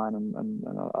on the line, and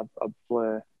I'd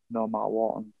play no matter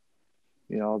what. And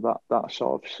that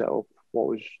sort of set up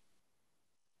what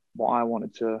I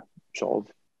wanted to sort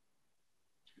of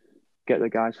get the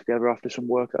guys together after some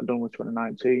work that I'd done with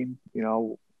 2019.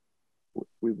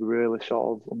 We really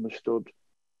sort of understood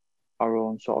our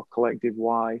own sort of collective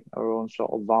why, our own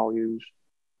sort of values,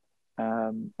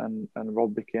 and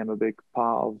Rob became a big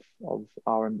part of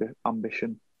our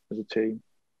ambition as a team,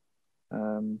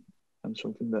 and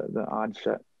something that I'd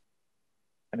set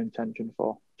an intention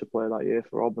to play that year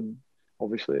for Rob. And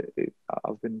obviously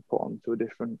I've been put onto a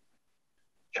different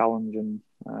challenge, and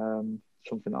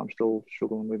something that I'm still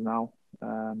struggling with now.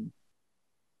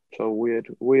 So weird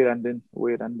ending.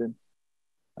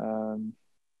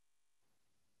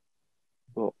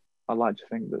 But I'd like to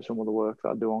think that some of the work that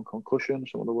I do on concussion,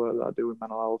 some of the work that I do with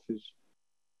mental health is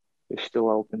still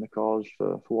helping the cause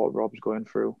for what Rob's going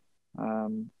through,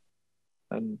 and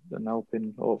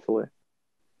helping, hopefully,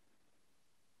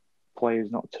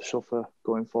 players not to suffer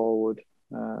going forward,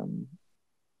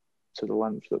 to the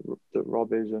length that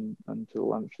Rob is, and to the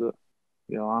length that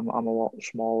I'm a lot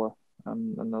smaller,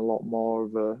 and a lot more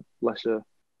of a lesser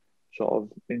sort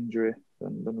of injury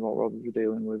than what Rob was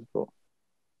dealing with. But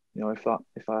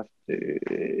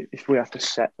if we have to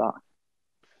set that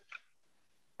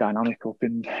dynamic up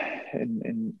in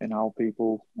how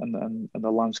people and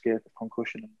the landscape of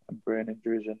concussion and brain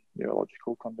injuries and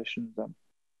neurological conditions, then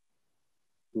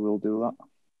we will do that.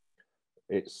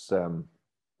 It's an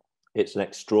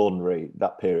extraordinary,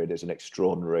 that period is an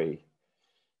extraordinary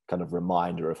kind of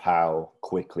reminder of how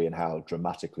quickly and how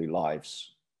dramatically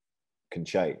lives can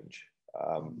change.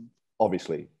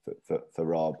 Obviously for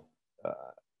Rob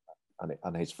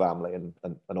and his family and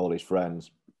all his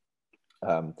friends.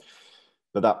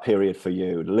 But that period for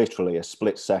you, literally a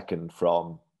split second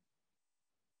from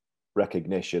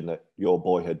recognition that your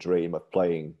boyhood dream of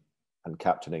playing and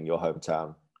captaining your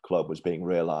hometown club was being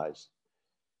realised,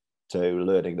 to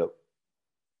learning that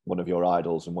one of your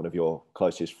idols and one of your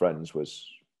closest friends was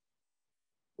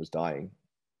dying.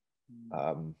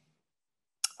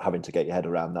 Having to get your head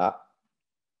around that,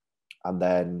 and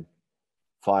then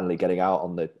finally getting out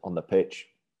on the pitch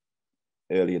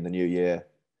early in the new year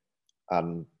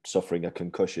and suffering a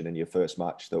concussion in your first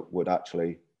match that would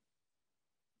actually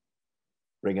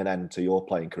bring an end to your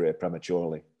playing career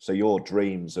prematurely. So your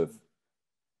dreams of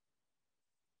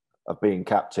being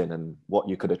captain and what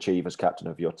you could achieve as captain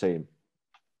of your team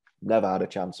never had a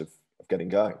chance of getting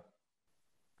going.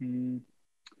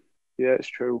 Yeah, it's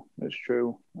true. It's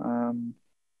true.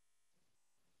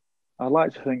 I'd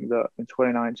like to think that in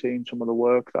 2019, some of the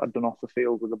work that I'd done off the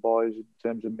field with the boys in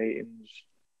terms of meetings,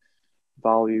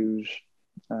 values,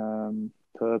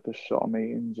 purpose sort of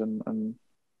meetings, and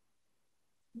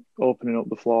opening up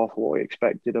the floor for what we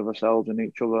expected of ourselves and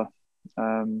each other,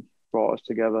 brought us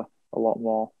together a lot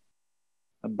more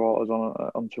and brought us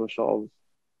onto a sort of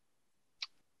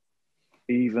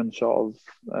even sort of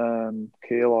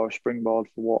keel or a springboard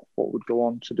for what would go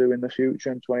on to do in the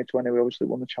future. In 2020, we obviously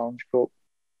won the Challenge Cup.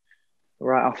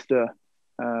 Right after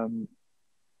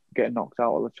getting knocked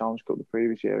out of the Challenge Cup the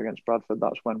previous year against Bradford,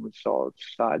 that's when we sort of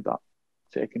started that,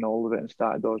 taking hold of it and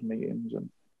started those meetings.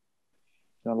 And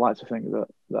I'd like to think that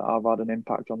I've had an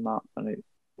impact on that, and it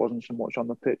wasn't so much on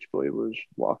the pitch, but it was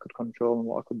what I could control and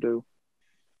what I could do.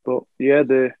 But yeah,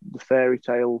 the fairy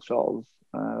tale sort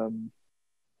of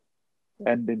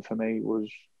ending for me was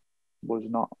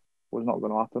not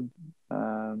going to happen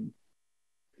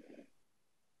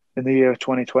in the year of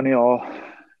 2020 or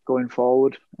going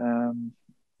forward, and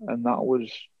that was,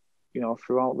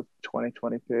 throughout the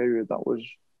 2020 period, it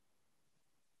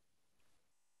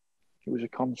was a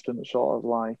constant sort of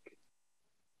like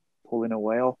pulling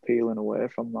away or peeling away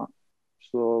from that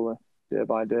slowly, day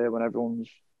by day, when everyone's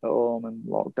at home and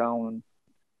locked down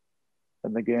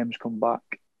and the games come back.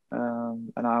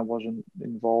 And I wasn't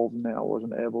involved in it. I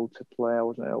wasn't able to play. I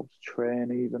wasn't able to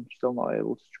train even. Still not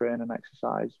able to train and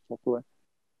exercise properly.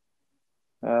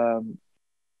 That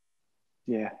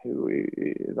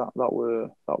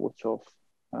were tough.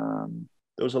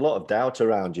 There was a lot of doubt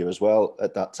around you as well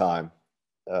at that time,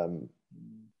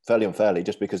 fairly unfairly,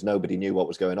 just because nobody knew what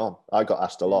was going on. I got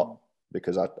asked a lot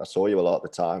because I saw you a lot at the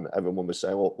time. Everyone was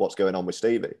saying, "Well, what's going on with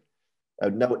Stevie?"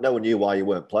 No one knew why you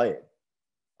weren't playing.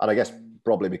 And I guess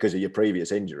probably because of your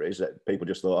previous injuries, that people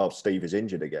just thought, "Oh, Steve is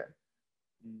injured again."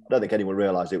 I don't think anyone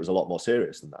realised it was a lot more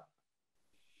serious than that.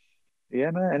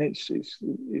 Yeah, man, and it's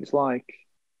like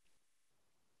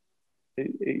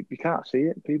you can't see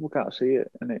it. People can't see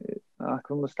it, and I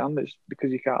can understand it's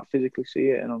because you can't physically see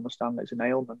it and understand it's an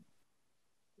ailment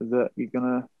that you're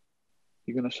gonna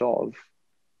sort of,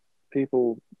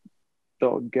 people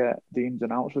don't get the ins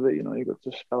and outs of it. You've got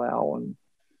to spell it out and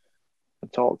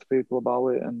talk to people about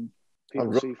it, and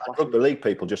people see flashes. Rugby league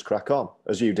people just crack on,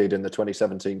 as you did in the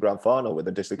 2017 grand final with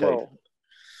the dislocation. Well,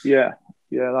 yeah,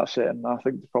 that's it. And I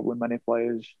think there's probably many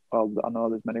players. Well, I know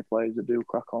there's many players that do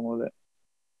crack on with it.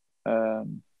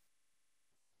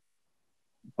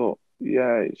 But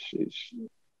yeah,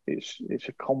 it's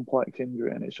a complex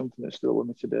injury, and it's something that's still with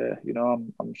me today.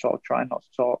 I'm sort of trying not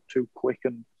to talk too quick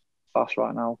and fast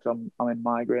right now because I'm in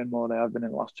migraine mode. I've been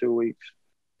in the last 2 weeks.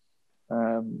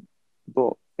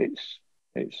 But it's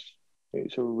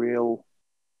a real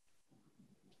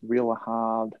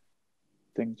hard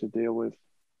thing to deal with.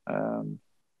 And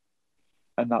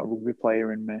that rugby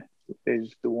player in me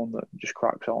is the one that just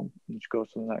cracks on and just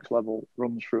goes to the next level,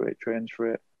 runs through it, trains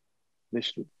for it.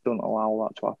 This doesn't allow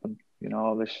that to happen.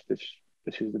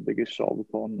 This is the biggest sort of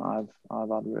opponent I've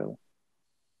had, really.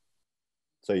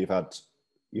 So you've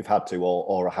had to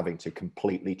or are having to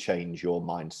completely change your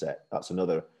mindset. That's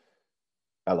another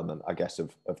element, I guess,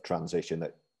 of transition,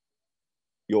 that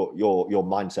your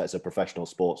mindset as a professional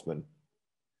sportsman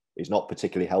is not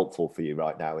particularly helpful for you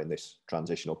right now in this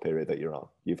transitional period that you're on.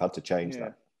 You've had to change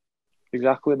that.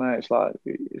 Exactly, mate. It's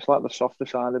like the softer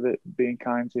side of it, being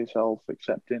kind to yourself,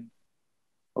 accepting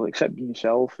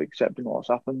yourself, accepting what's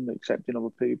happened, accepting other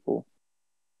people.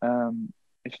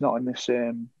 It's not in the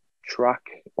same track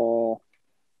or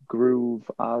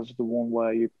groove as the one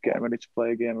where you're getting ready to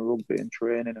play a game of rugby and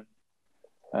training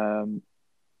and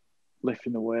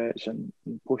lifting the weights and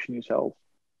pushing yourself.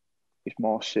 It's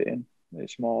more sitting.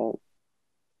 It's more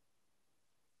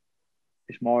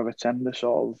of a tender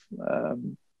sort of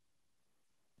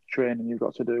training you've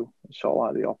got to do. It's sort of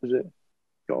like the opposite.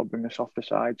 You've got to bring a softer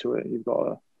side to it. You've got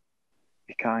to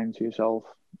be kind to yourself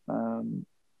and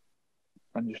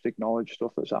just acknowledge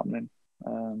stuff that's happening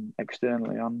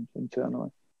externally and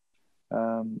internally.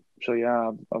 So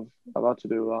yeah, I've had to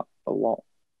do that a lot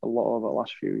over the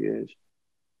last few years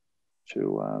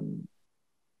to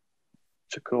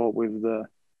to cope with the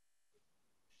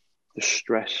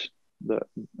stress that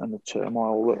and the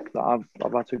turmoil that I've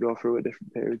had to go through at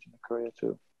different periods in my career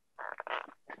too.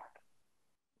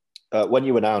 When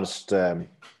you announced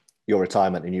your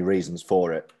retirement and your reasons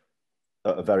for it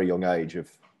at a very young age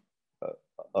of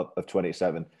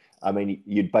 27, I mean,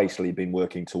 you'd basically been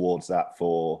working towards that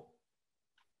for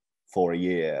a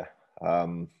year.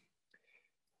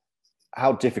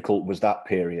 How difficult was that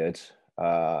period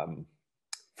for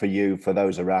you, for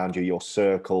those around you, your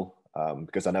circle?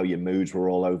 Because I know your moods were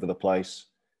all over the place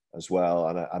as well.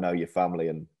 And I know your family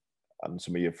and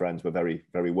some of your friends were very,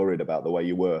 very worried about the way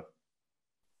you were.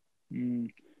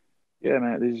 Yeah,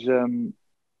 mate, there's a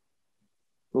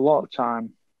lot of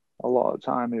time.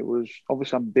 It was,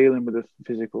 obviously I'm dealing with the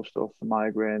physical stuff, the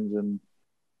migraines and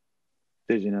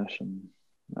dizziness and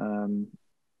the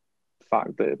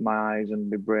fact that my eyes and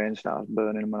my brain starts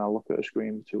burning when I look at a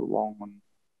screen for too long, and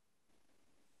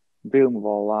dealing with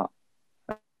all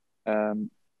that.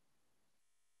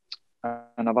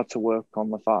 And I've had to work on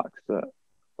the fact that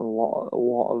a lot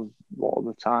of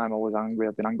the time I was angry.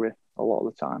 I've been angry a lot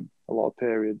of the time, a lot of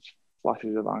periods,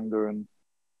 flashes of anger, and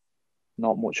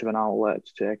not much of an outlet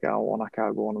to take out on. I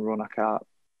can't go on and run. I can't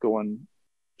go and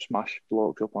smash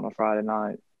blokes up on a Friday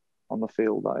night on the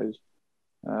field. That is,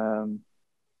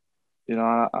 you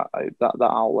know, that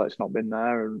outlet's not been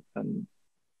there, and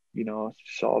you know,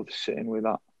 sort of sitting with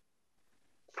that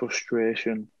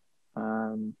frustration,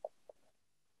 and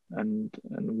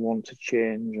want to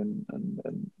change, and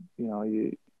you know,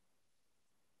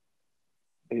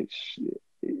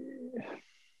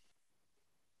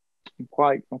 I'm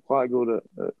quite good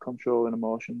at controlling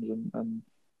emotions and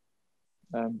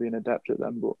being adept at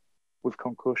them, but with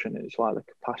concussion, it's like the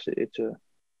capacity to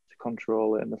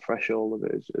control it and the threshold of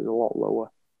it is a lot lower.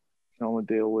 You can only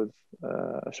deal with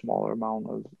a smaller amount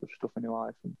of stuff in your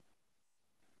life, and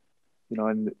you know,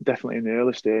 and definitely in the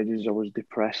early stages, I was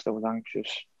depressed, I was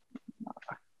anxious,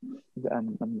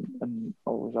 and I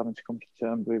was having to come to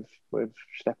terms with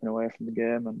stepping away from the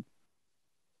game. And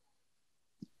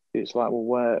it's like,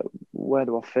 well, where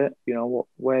do I fit? You know,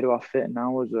 where do I fit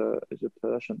now as a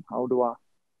person? How do I,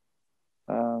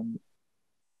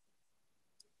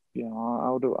 you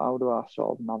know, how do I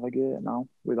sort of navigate now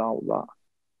without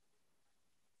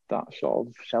that sort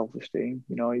of self-esteem?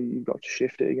 You know, you've got to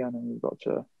shift it again, and you've got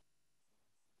to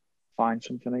find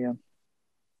something again.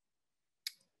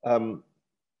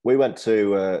 We went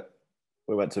to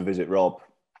visit Rob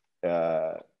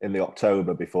in the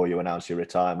October before you announced your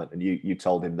retirement, and you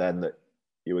told him then that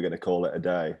you were going to call it a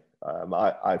day.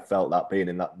 I felt that being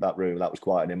in that room, that was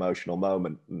quite an emotional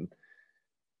moment, and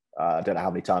I don't know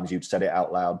how many times you'd said it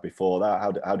out loud before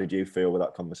that. How did you feel with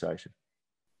that conversation?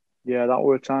 Yeah, that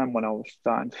was a time when I was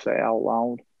starting to say it out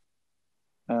loud,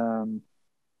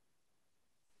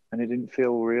 and it didn't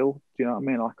feel real. Do you know what I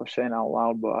mean? Like I was saying out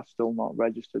loud, but I still not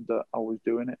registered that I was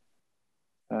doing it.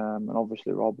 And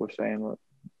obviously Rob was saying that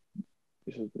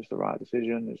this is the right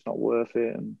decision, it's not worth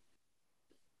it.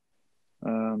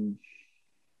 And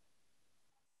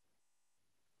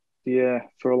yeah,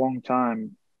 for a long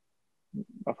time,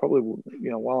 I probably,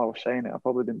 you know, while I was saying it, I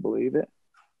probably didn't believe it.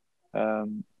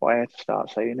 But I had to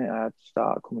start saying it. I had to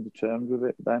start coming to terms with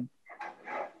it then.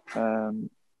 And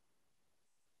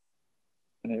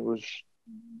it was,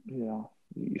 you know,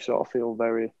 you sort of feel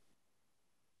very,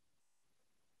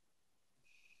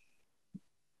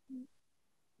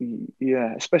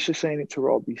 yeah, especially saying it to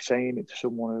Rob, you're saying it to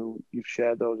someone who you've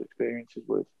shared those experiences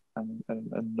with, and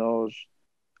knows,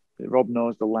 Rob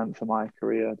knows the length of my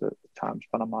career, the time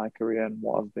span of my career, and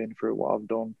what I've been through, what I've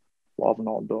done, what I've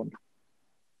not done.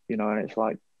 You know, and it's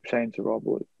like saying to Rob,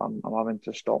 look, I'm having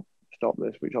to stop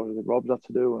this, which obviously Rob's had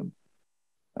to do.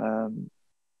 And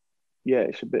yeah,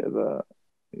 it's a bit of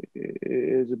it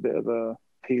is a bit of a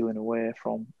peeling away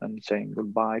from and saying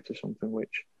goodbye to something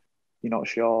which you're not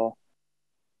sure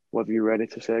whether you're ready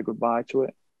to say goodbye to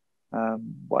it.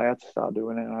 But I had to start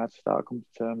doing it, and I had to start coming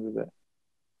to terms with it.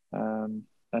 And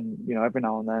you know, every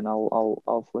now and then I'll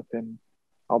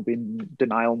be in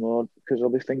denial mode, because I'll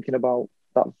be thinking about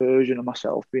that version of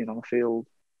myself being on the field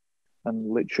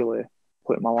and literally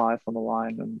putting my life on the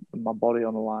line and my body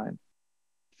on the line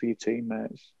for your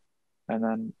teammates. And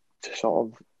then to sort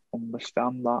of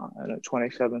understand that, and at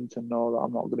 27 to know that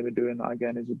I'm not going to be doing that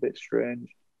again is a bit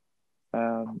strange.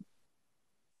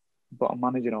 But I'm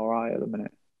managing all right at the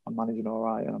minute. I'm managing all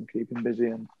right, and I'm keeping busy.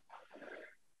 And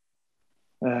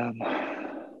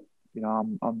you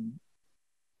know, I'm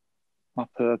my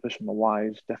purpose and my why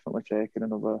is definitely taking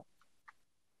another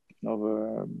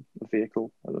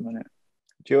vehicle at the minute.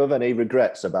 Do you have any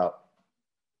regrets about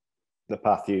the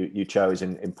path you chose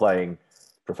in playing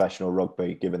professional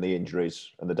rugby, given the injuries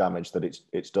and the damage that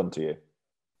it's done to you?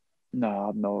 No, I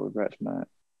have no regrets, mate.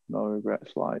 No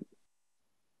regrets. Like,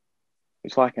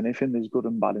 it's like anything. There's good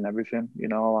and bad in everything. You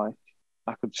know, like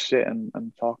I could sit and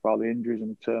talk about the injuries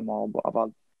and the turmoil, but I've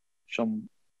had some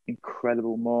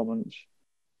incredible moments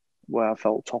where I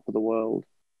felt top of the world,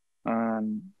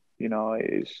 and you know,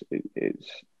 it's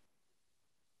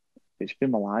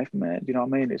been my life, mate. Do you know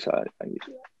what I mean?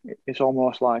 It's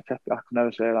almost like I could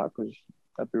never say that because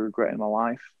I'd be regretting my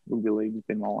life. Rugby league's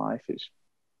been my life. It's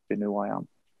been who I am,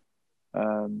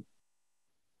 and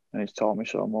it's taught me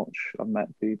so much. I've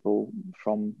met people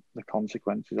from the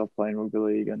consequences of playing rugby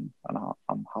league, and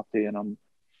I'm happy, and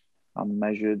I'm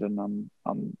measured, and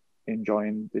I'm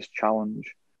enjoying this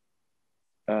challenge.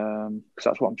 Because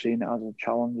that's what I'm seeing it as, a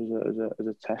challenge, as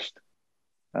a test,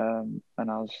 and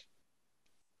as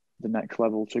the next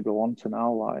level to go on to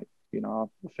now. Like, you know,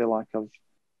 I feel like I've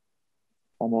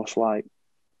almost like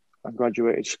I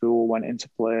graduated school, went into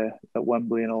play at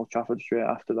Wembley and Old Trafford straight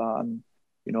after that, and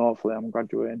you know, hopefully I'm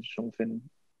graduating to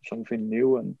something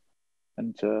new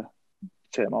and to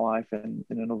take my life in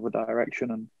another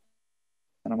direction, and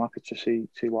I'm happy to see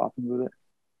what happens with it.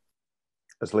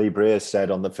 As Lee Briers said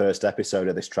on the first episode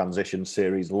of this transition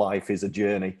series, life is a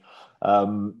journey.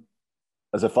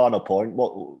 As a final point,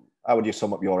 how would you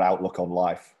sum up your outlook on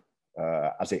life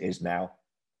as it is now?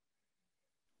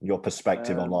 Your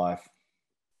perspective on life?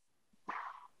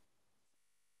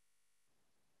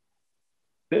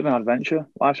 Bit of an adventure.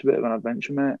 Life's a bit of an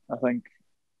adventure, mate. I think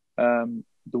the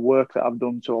work that I've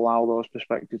done to allow those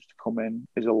perspectives to come in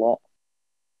is a lot.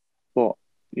 But,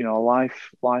 you know,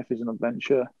 life is an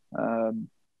adventure.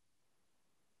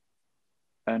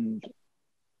 And,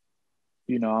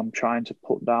 you know, I'm trying to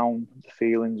put down the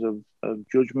feelings of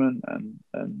judgment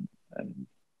and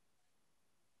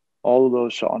all of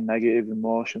those sort of negative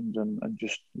emotions and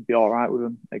just be all right with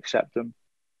them, accept the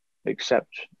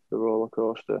roller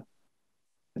coaster,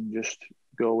 and just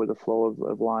go with the flow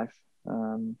of life.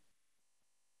 You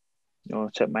know,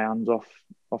 take my hands off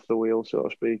the wheel, so to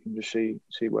speak, and just see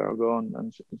where I go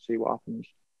and see what happens.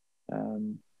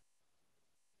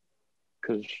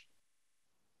 Because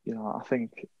you know, I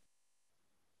think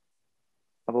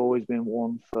I've always been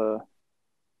one for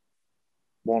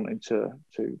wanting to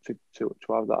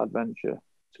have that adventure,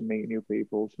 to meet new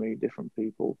people, to meet different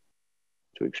people,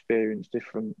 to experience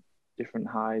different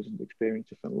highs and experience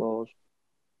different lows.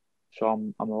 So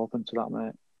I'm open to that,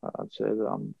 mate. I'd say that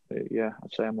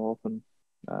I'm open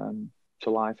to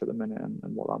life at the minute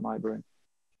and what that might bring.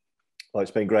 Well,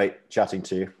 it's been great chatting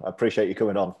to you. I appreciate you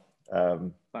coming on.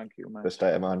 Thank you, mate. The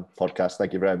State of Mind podcast.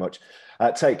 Thank you very much.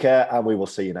 Take care, and we will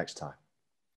see you next time.